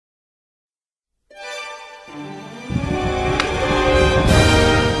Alright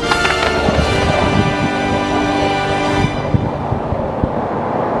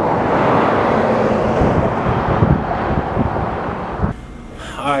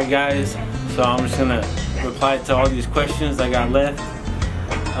guys, so I'm just gonna reply to all these questions I got left.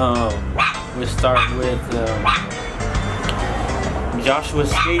 We'll start with Joshua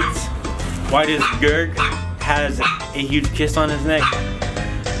skates. Why does Gerg has a huge kiss on his neck?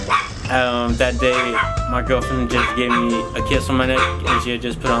 That day my girlfriend just gave me a kiss on my neck and she had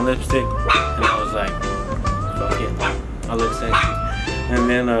just put on lipstick and I was like, fuck it, I look sexy. And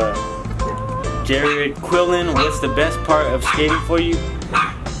then Jared Quillen, what's the best part of skating for you?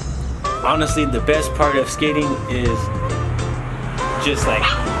 Honestly, the best part of skating is just like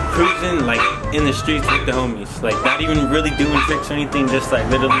cruising like in the streets with the homies. Like not even really doing tricks or anything, just like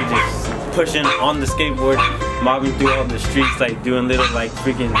literally just pushing on the skateboard, mobbing through all the streets, like doing little like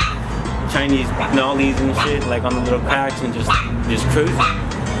freaking Chinese nollies and shit, like on the little cracks and just cruising.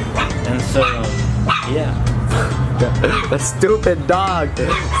 And so, yeah. The stupid dog.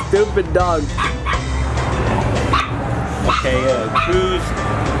 Stupid dog. Okay, Cruz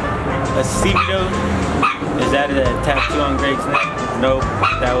Acevedo. Is that a tattoo on Greg's neck? Nope,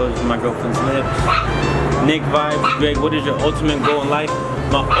 that was my girlfriend's lips. Nick Vibes. Greg, what is your ultimate goal in life?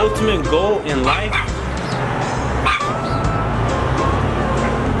 My ultimate goal in life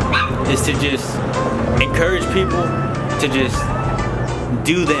is to just encourage people to just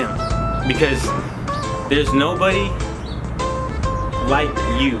do them, because there's nobody like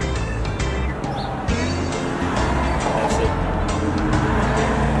you. That's it.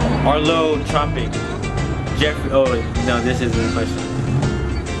 Arlo Tropic. Jeffrey, oh no, this isn't a question.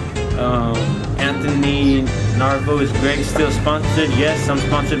 Anthony Narvo, is Greg still sponsored? Yes, I'm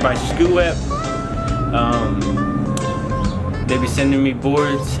sponsored by SCUEP. They be sending me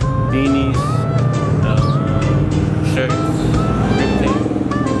boards, beanies, shirts, everything.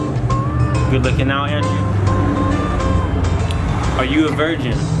 Good looking out, Andrew. Are you a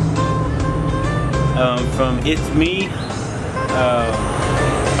virgin? From It's Me.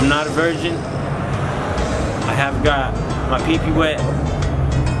 I'm not a virgin. I have got my pee-pee wet.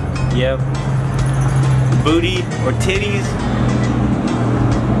 Yep. Booty or titties?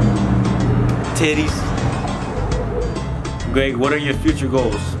 Titties. Greg, what are your future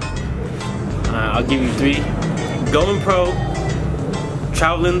goals? I'll give you 3. Going pro,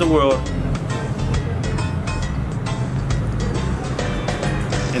 traveling the world,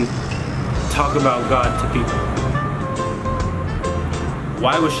 and talk about God to people.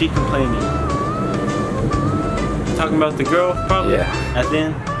 Why was she complaining? Talking about the girl, probably? Yeah. At the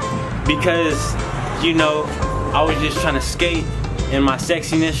end? Because, you know, I was just trying to skate and my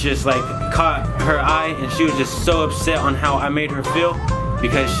sexiness just like caught her eye and she was just so upset on how I made her feel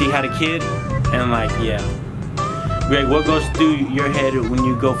because she had a kid. And like, yeah. Greg, what goes through your head when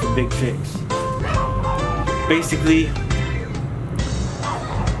you go for big tricks? Basically,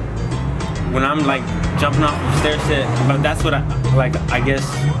 when I'm like jumping off the stair set, but that's what I guess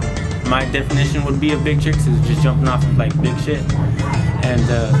my definition would be of big tricks, is just jumping off of like big shit. And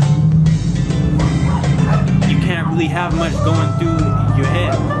you can't really have much going through your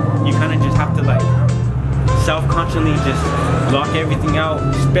head. You kind of just have to like self-consciously just block everything out,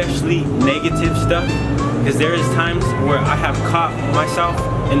 especially negative stuff, because there is times where I have caught myself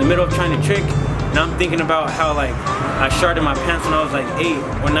in the middle of trying to trick and I'm thinking about how like I sharted my pants when I was like 8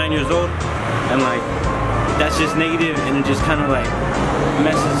 or 9 years old, and like that's just negative and it just kind of like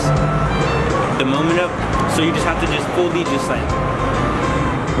messes the moment up. So you just have to just fully just like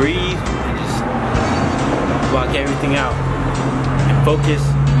breathe and just block everything out and focus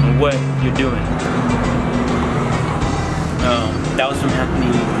on what you're doing. That was from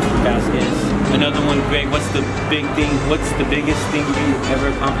Anthony Vasquez. Another one, Greg, what's the biggest thing you ever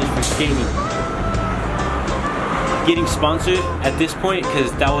accomplished for skating? Getting sponsored at this point,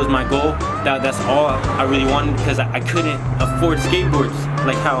 because that was my goal. That's all I really wanted, because I couldn't afford skateboards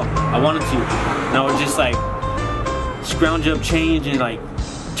like how I wanted to. And I would just like scrounge up change and like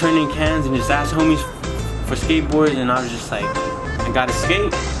turn in cans and just ask homies for skateboards, and I was just like, I gotta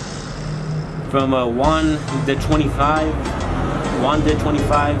skate. From Juan the 25,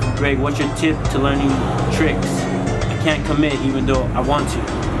 Greg, what's your tip to learning tricks? I can't commit even though I want to.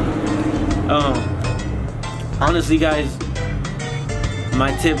 Honestly guys,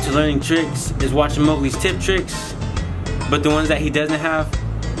 my tip to learning tricks is watching Mowgli's tip tricks, but the ones that he doesn't have,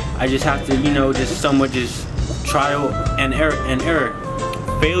 I just have to, you know, just somewhat just trial and error.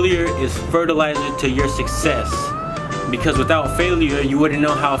 Failure is fertilizer to your success, because without failure you wouldn't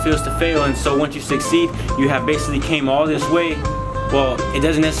know how it feels to fail, and so once you succeed, you have basically came all this way Well, it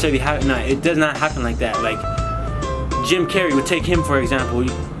doesn't necessarily happen. No, it does not happen like that. Like Jim Carrey, would take him for example.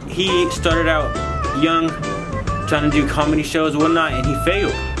 He started out young, trying to do comedy shows and whatnot, and he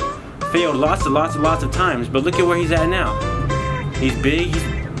failed lots of times. But look at where he's at now. He's big, he's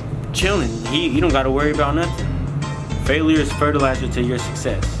chilling. You don't got to worry about nothing. Failure is fertilizer to your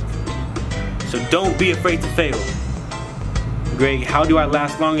success. So don't be afraid to fail. Greg, how do I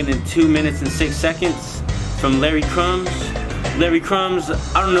last longer than 2 minutes and 6 seconds? From Larry Crumbs. Larry Crumbs,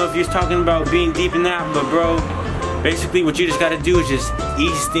 I don't know if you're talking about being deep in that, but bro, basically what you just gotta do is just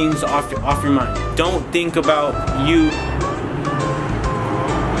ease things off your mind. Don't think about you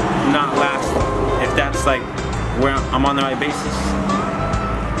not lasting, if that's like where I'm on the right basis.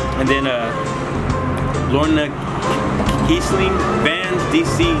 And then Lorna Kiesling, Vans,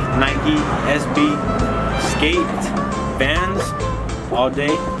 DC, Nike, SB, Skate, Vans, all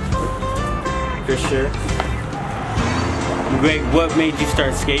day, for sure. Greg, what made you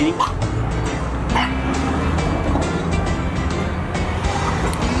start skating?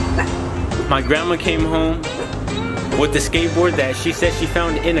 My grandma came home with the skateboard that she said she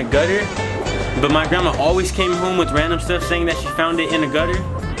found in a gutter, but my grandma always came home with random stuff saying that she found it in a gutter.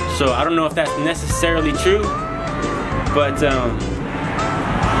 So I don't know if that's necessarily true, but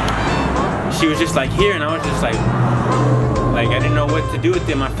she was just like, here, and I was just like I didn't know what to do with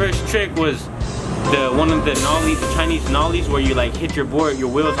it. My first trick was one of the nollies, the Chinese nollies, where you like hit your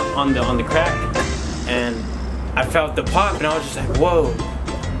wheels on the crack, and I felt the pop, and I was just like, whoa,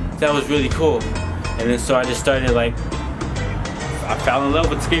 that was really cool. And then so I just started I fell in love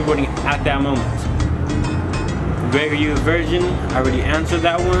with skateboarding at that moment. Greg, are you a virgin? I already answered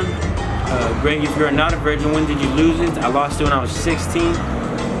that one. Greg, if you're not a virgin, when did you lose it? I lost it when I was 16.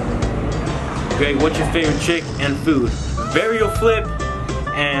 Greg, what's your favorite trick and food? Varial flip,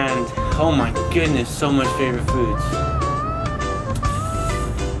 and oh my goodness, so much favorite foods.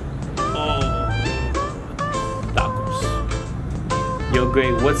 Oh, tacos. Yo,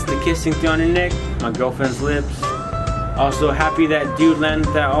 Greg, what's the kissing thing on your neck? My girlfriend's lips. Also, happy that dude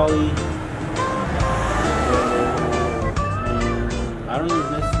landed that ollie. I don't know if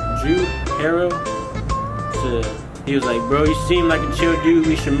that's Drew Harrow. He was like, bro, you seem like a chill dude.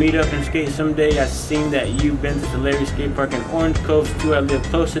 We should meet up and skate someday. I seen that you've been to the Larry Skate Park in Orange Cove too. I live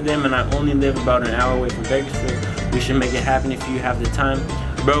close to them, and I only live about an hour away from Bakersfield. We should make it happen if you have the time.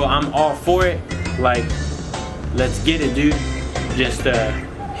 Bro, I'm all for it. Like, let's get it, dude. Just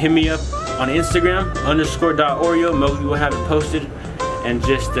hit me up on Instagram, _.oreo. Mowgli will have it posted. And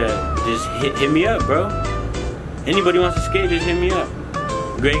just hit me up, bro. Anybody wants to skate, just hit me up.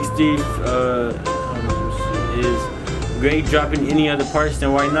 Greg Steve, is Greg dropping any other parts,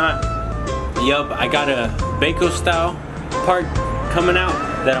 then why not? Yup, I got a Baco style part coming out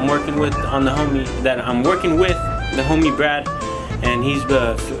that I'm working with the homie Brad, and he's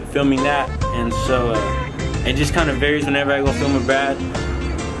filming that. And so it just kind of varies whenever I go film with Brad.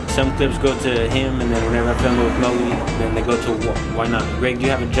 Some clips go to him, and then whenever I film with Mowgli, then they go to why not? Greg, do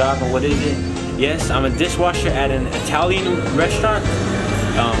you have a job, and what is it? Yes, I'm a dishwasher at an Italian restaurant.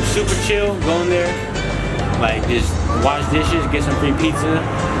 Super chill, going there. Like, just wash dishes, get some free pizza,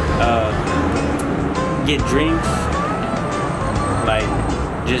 get drinks, like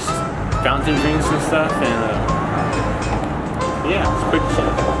just fountain drinks and stuff, and yeah, it's pretty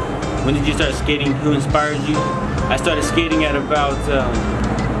chill. When did you start skating? Who inspired you? I started skating at about,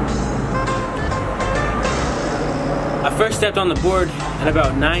 I first stepped on the board at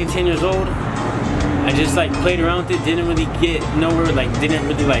about 9-10 years old. I just played around with it, didn't really get nowhere, didn't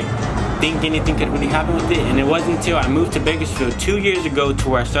really think anything could really happen with it. And it wasn't until I moved to Bakersfield 2 years ago to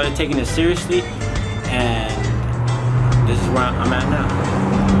where I started taking it seriously, and this is where I'm at now.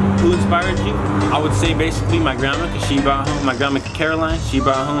 Who inspired you? I would say basically my grandma, because she brought home, my grandma Caroline, she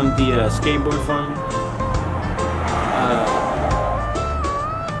brought home the skateboard for me.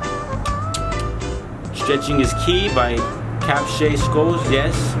 Stretching is Key by Capshay Scholes.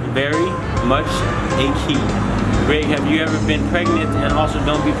 Yes, very much a key. Greg, have you ever been pregnant? And also,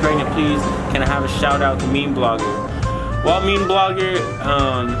 don't be pregnant, please. Can I have a shout out to Mean Blogger? Well, Mean Blogger,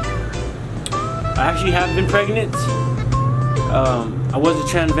 I actually have been pregnant. I was a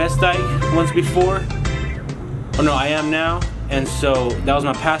transvestite once before. Oh no, I am now. And so that was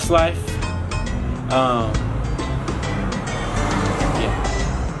my past life. Yeah.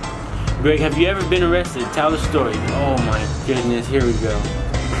 Greg, have you ever been arrested? Tell the story. Oh my goodness, here we go.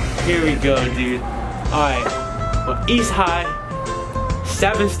 Here we go, dude. Alright. Well, East High,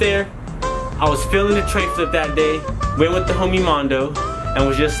 7th stair. I was feeling the tray flip that day. Went with the homie Mondo and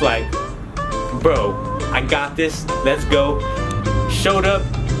was just like, bro, I got this. Let's go. Showed up.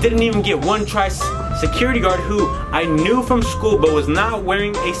 Didn't even get one try security guard who I knew from school but was not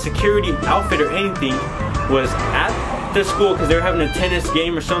wearing a security outfit or anything was at the school because they were having a tennis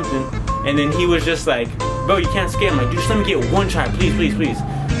game or something, and then he was just like, bro, you can't skate. I'm like, dude, just let me get one try, please, please, please.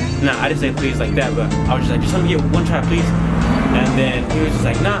 Nah, I didn't say please like that, but I was just like, just let me get one try, please. And then he was just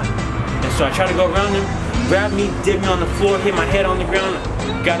like, nah. And so I tried to go around him, grabbed me, dipped me on the floor, hit my head on the ground,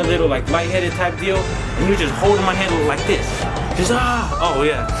 got a little like lightheaded type deal, and he was just holding my head like this. Just oh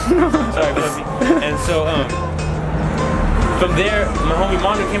yeah. Sorry, puppy. And so from there, my homie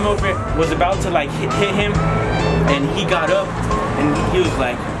Mondo came over, was about to like hit him, and he got up and he was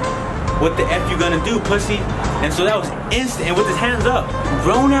like, what the F you gonna do, pussy? And so that was instant, and with his hands up,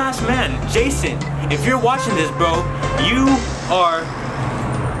 grown ass man, Jason, if you're watching this, bro, you are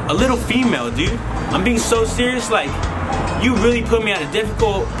a little female, dude. I'm being so serious, like, you really put me at a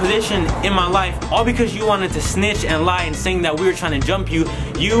difficult position in my life, all because you wanted to snitch and lie and saying that we were trying to jump you.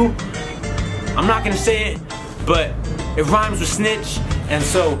 I'm not gonna say it, but it rhymes with snitch, and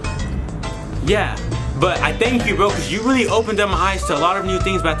so, yeah. But I thank you, bro, because you really opened up my eyes to a lot of new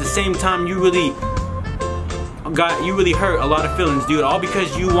things, but at the same time, you really hurt a lot of feelings, dude, all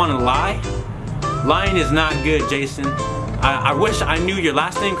because you want to lie. Lying is not good, Jason. I wish I knew your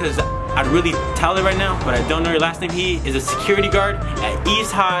last name, because I'd really tell it right now, but I don't know your last name. He is a security guard at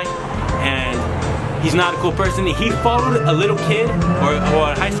East High, and he's not a cool person. He followed a little kid, or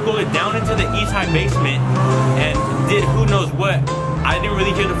a high schooler, down into the East High basement, and did who knows what. I didn't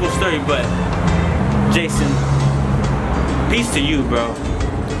really hear the full story, but Jason, peace to you, bro.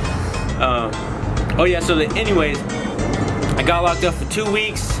 Oh yeah, so anyways, I got locked up for 2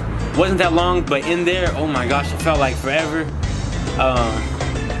 weeks. Wasn't that long, but in there, oh my gosh, it felt like forever.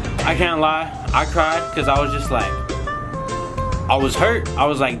 I can't lie, I cried because I was just like, I was hurt. I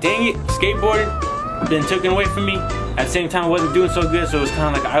was like, dang it, skateboarding been taken away from me. At the same time, I wasn't doing so good, so it was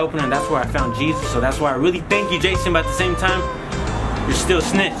kind of like an eye-opener, and that's where I found Jesus. So that's why I really thank you, Jason, but at the same time, you're still a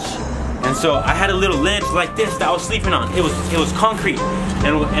snitch. And so I had a little ledge like this that I was sleeping on. It was concrete,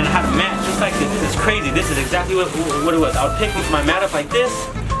 and I had a mat just like this. This is crazy. This is exactly what it was. I would pick my mat up like this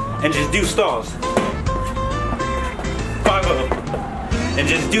and just do stalls. 5 of them. And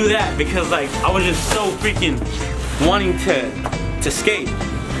just do that because like I was just so freaking wanting to skate.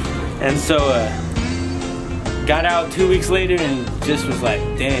 And so got out 2 weeks later and just was like,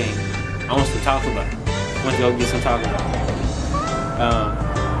 dang, I want some Taco Bell. I want to go get some Taco Bell.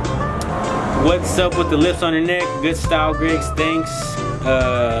 What's up with the lips on her neck? Good style, Griggs. Thanks.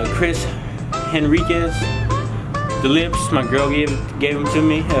 Chris Henriquez. The lips, my girl gave them to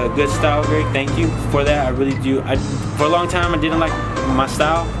me. Good style, Greg. Thank you for that. I really do. For a long time, I didn't like my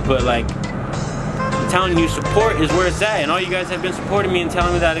style, but like, I'm telling you, support is where it's at, and all you guys have been supporting me and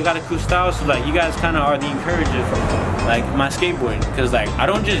telling me that I got a cool style. So like, you guys kind of are the encouragers, like my skateboarding, because like I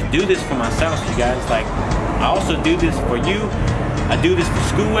don't just do this for myself, you guys. Like, I also do this for you. I do this for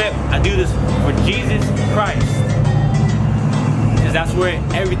School Whip. I do this for Jesus Christ. Because that's where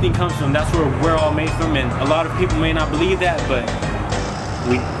everything comes from. That's where we're all made from. And a lot of people may not believe that, but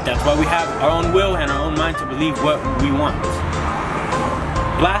that's why we have our own will and our own mind to believe what we want.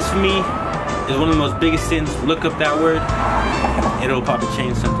 Blasphemy is one of the most biggest sins. Look up that word. It'll probably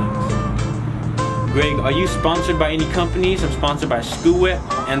change something. Greg, are you sponsored by any companies? I'm sponsored by School Whip.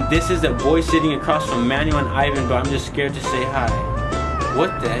 And this is the boy sitting across from Manuel and Ivan, but I'm just scared to say hi.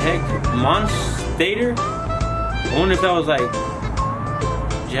 What the heck? Monstater? I wonder if that was like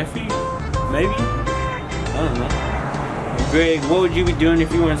Jeffrey? Maybe? I don't know. Greg, what would you be doing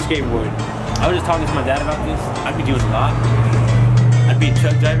if you weren't skateboarding? I was just talking to my dad about this. I'd be doing a lot. I'd be a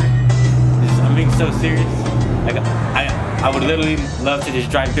truck driver. I'm being so serious. Like, I would literally love to just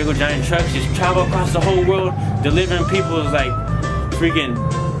drive big old giant trucks, just travel across the whole world, delivering people's like freaking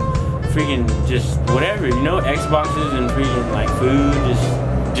just whatever, you know, Xboxes and freaking like food,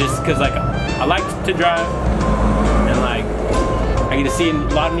 just cause like I like to drive, and like I get to see a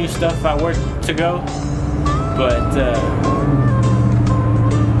lot of new stuff if I work to go, but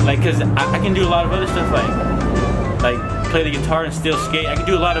like cause I can do a lot of other stuff, like play the guitar and still skate. I can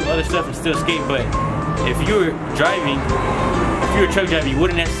do a lot of other stuff and still skate, but if you were driving, if you were a truck driver, you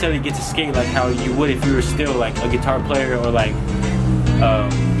wouldn't necessarily get to skate like how you would if you were still like a guitar player or like a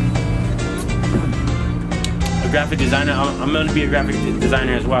graphic designer. I'm gonna be a graphic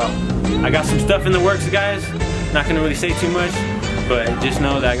designer as well. I got some stuff in the works, guys. Not gonna really say too much, but just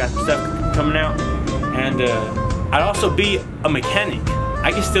know that I got some stuff coming out. And I'd also be a mechanic.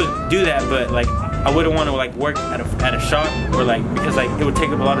 I can still do that, but like I wouldn't want to like work at a shop, or like, because like it would take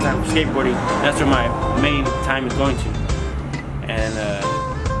up a lot of time for skateboarding. That's where my main time is going to, and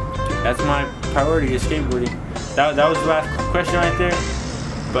that's my priority is skateboarding. That was the last question right there.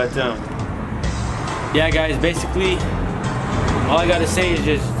 But yeah, guys, basically, all I gotta say is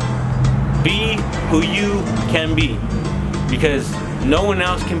just be who you can be, because no one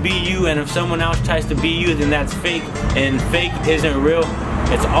else can be you, and if someone else tries to be you, then that's fake, and fake isn't real.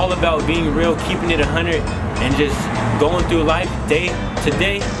 It's all about being real, keeping it 100, and just going through life day to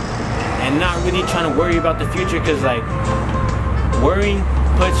day, and not really trying to worry about the future, because like worrying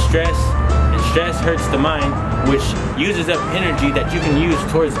puts stress, and stress hurts the mind, which uses up energy that you can use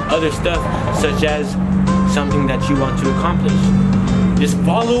towards other stuff, such as something that you want to accomplish. Just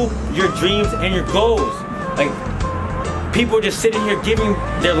follow your dreams and your goals. Like, people are just sitting here giving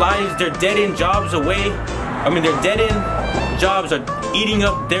their lives, their dead-end jobs away. I mean, their dead-end jobs are eating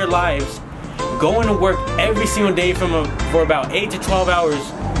up their lives, going to work every single day for about 8 to 12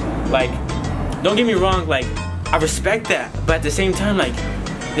 hours. Like, don't get me wrong, like, I respect that, but at the same time, like,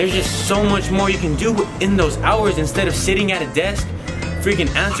 there's just so much more you can do in those hours instead of sitting at a desk,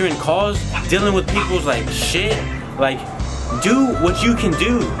 freaking answering calls, dealing with people's like shit. Like, do what you can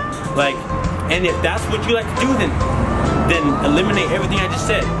do. Like, and if that's what you like to do, then eliminate everything I just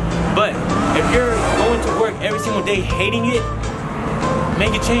said. But if you're going to work every single day hating it,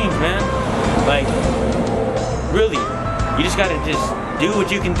 make a change, man. Like, really, you just gotta just do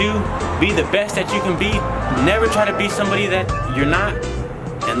what you can do, be the best that you can be, never try to be somebody that you're not,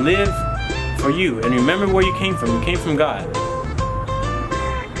 and live for you. And remember where you came from. You came from God.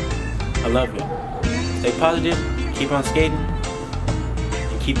 I love you. Stay positive, keep on skating,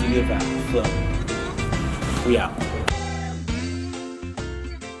 and keep the good vibes flowing. We out.